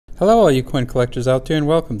Hello all you coin collectors out there, and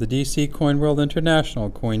welcome to DC Coin World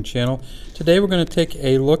International Coin Channel. Today we're going to take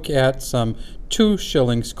a look at some 2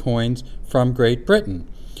 shillings coins from Great Britain.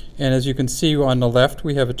 And as you can see on the left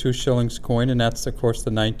we have a 2 shillings coin, and that's of course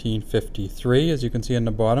the 1953, as you can see on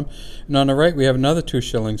the bottom. And on the right we have another 2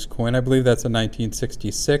 shillings coin, I believe that's a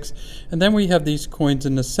 1966. And then we have these coins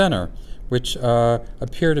in the center, which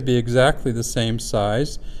appear to be exactly the same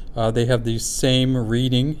size. They have the same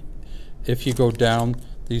reading. If you go down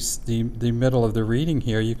the middle of the reading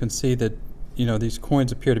here, you can see that these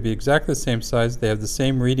coins appear to be exactly the same size. They have the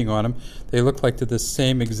same reading on them. They look like they're the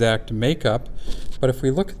same exact makeup. But if we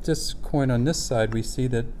look at this coin on this side, we see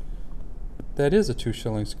that that is a 2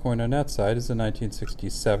 shillings coin on that side. It's a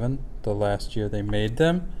 1967, the last year they made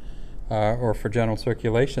them, or for general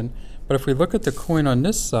circulation. But if we look at the coin on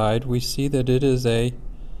this side, we see that it is a,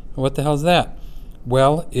 what the hell is that?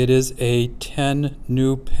 Well, it is a 10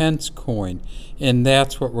 new pence coin, and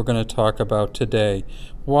that's what we're going to talk about today.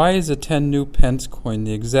 Why is a 10 new pence coin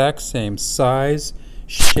the exact same size,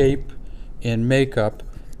 shape, and makeup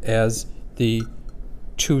as the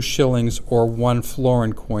 2 shillings or 1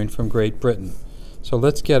 florin coin from Great Britain? So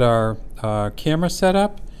let's get our camera set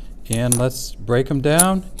up, and let's break them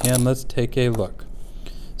down, and let's take a look.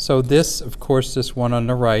 So this, of course, this one on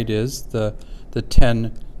the right is the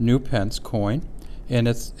 10 new pence coin. And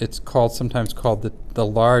it's sometimes called the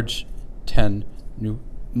large 10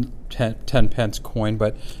 pence coin,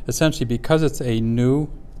 but essentially because it's a new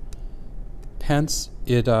pence,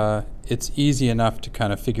 it's easy enough to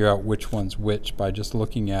kind of figure out which one's which by just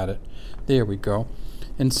looking at it. There we go.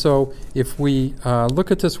 And so if we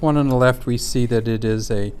look at this one on the left, we see that it is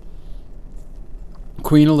a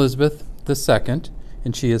Queen Elizabeth II,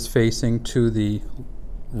 and she is facing to the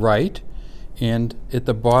right. And at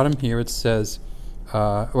the bottom here it says,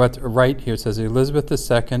 right here it says Elizabeth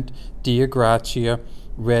II, Dea Gratia,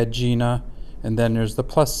 Regina, and then there's the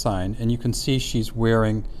plus sign. And you can see she's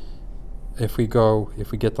wearing, if we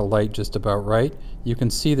get the light just about right, you can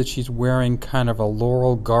see that she's wearing kind of a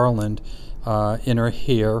laurel garland in her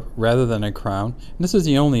hair rather than a crown. And this is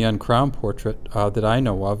the only uncrowned portrait that I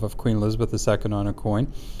know of Queen Elizabeth II on a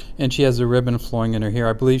coin. And she has a ribbon flowing in her hair.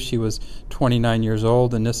 I believe she was 29 years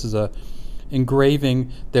old, and this is a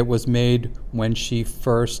engraving that was made when she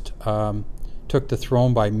first took the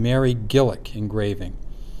throne by Mary Gillick engraving.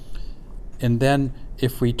 And then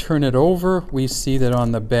if we turn it over, we see that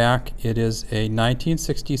on the back it is a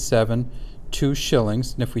 1967 2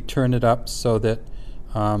 shillings. And if we turn it up so that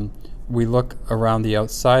we look around the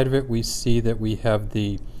outside of it, we see that we have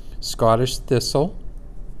the Scottish thistle,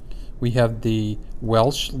 we have the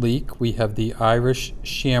Welsh leek, we have the Irish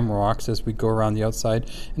shamrocks as we go around the outside,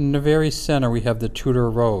 and in the very center we have the Tudor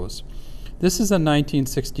rose. This is a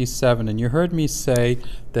 1967, and you heard me say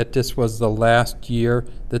that this was the last year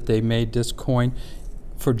that they made this coin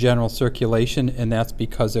for general circulation, and that's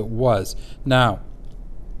because it was. Now,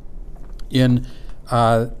 in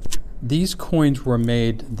these coins were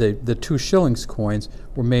made, the 2 shillings coins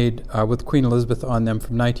were made with Queen Elizabeth on them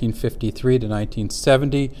from 1953 to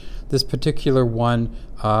 1970. This particular one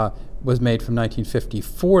was made from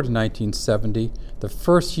 1954 to 1970. The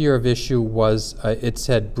first year of issue was, it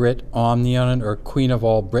said Brit Omni on it, or Queen of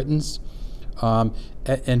all Britons. And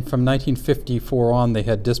from 1954 on they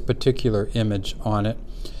had this particular image on it,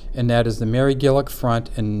 and that is the Mary Gillick front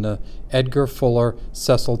and the Edgar Fuller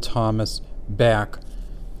Cecil Thomas back.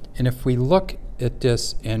 And if we look at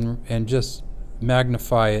this and just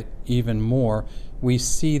magnify it even more, we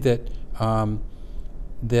see that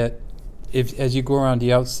as you go around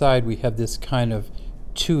the outside, we have this kind of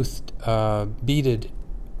toothed, beaded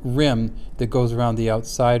rim that goes around the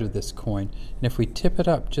outside of this coin. And if we tip it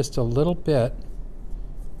up just a little bit,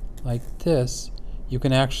 like this, you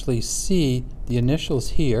can actually see the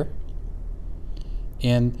initials here.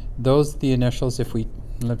 And those are the initials. If we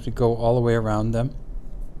go all the way around them,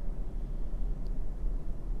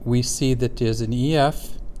 we see that there's an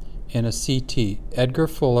EF and a CT, Edgar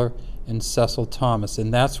Fuller and Cecil Thomas,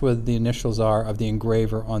 and that's where the initials are of the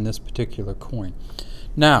engraver on this particular coin.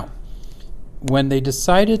 Now, when they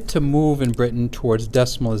decided to move in Britain towards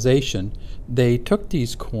decimalization, they took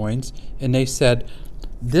these coins and they said,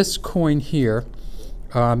 this coin here,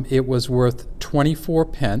 it was worth 24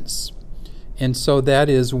 pence, and so that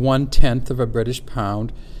is 1/10 of a British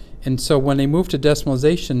pound. And so when they moved to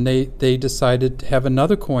decimalization, they decided to have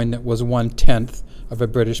another coin that was 1/10 of a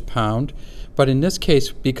British pound. But in this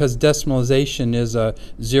case, because decimalization is a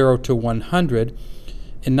 0 to 100,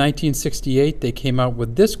 in 1968 they came out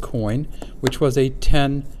with this coin, which was a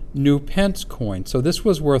 10 new pence coin. So this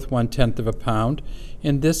was worth 1/10 of a pound,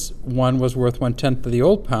 and this one was worth 1/10 of the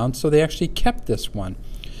old pound, so they actually kept this one.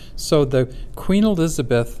 So the Queen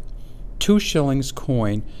Elizabeth 2 shillings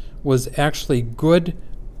coin was actually good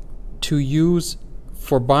to use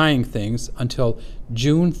for buying things until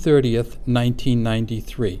June 30th,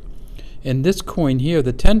 1993. And this coin here,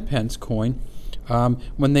 the 10 pence coin,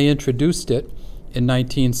 when they introduced it in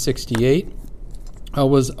 1968,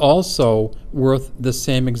 was also worth the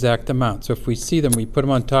same exact amount. So if we see them, we put them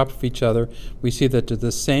on top of each other, we see that they're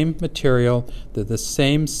the same material, they're the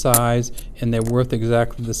same size, and they're worth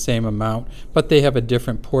exactly the same amount, but they have a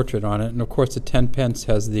different portrait on it. And of course the 10 pence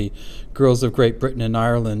has the Girls of Great Britain and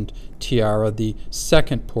Ireland tiara, the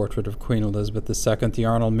second portrait of Queen Elizabeth II, the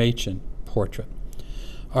Arnold Machen portrait.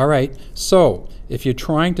 All right, so if you're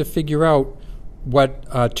trying to figure out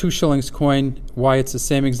what 2 shillings coin, why it's the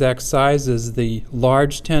same exact size as the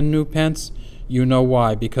large 10 new pence, you know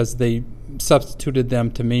why, because they substituted them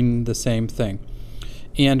to mean the same thing.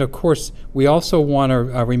 And of course, we also want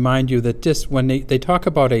to remind you that this, when they talk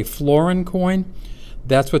about a florin coin,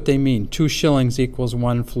 that's what they mean. 2 shillings equals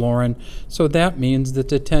 1 florin. So that means that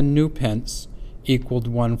the 10 new pence equaled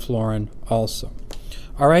 1 florin also.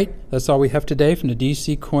 All right, that's all we have today from the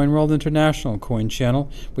DC Coin World International Coin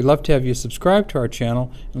Channel. We'd love to have you subscribe to our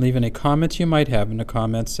channel and leave any comments you might have in the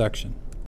comments section.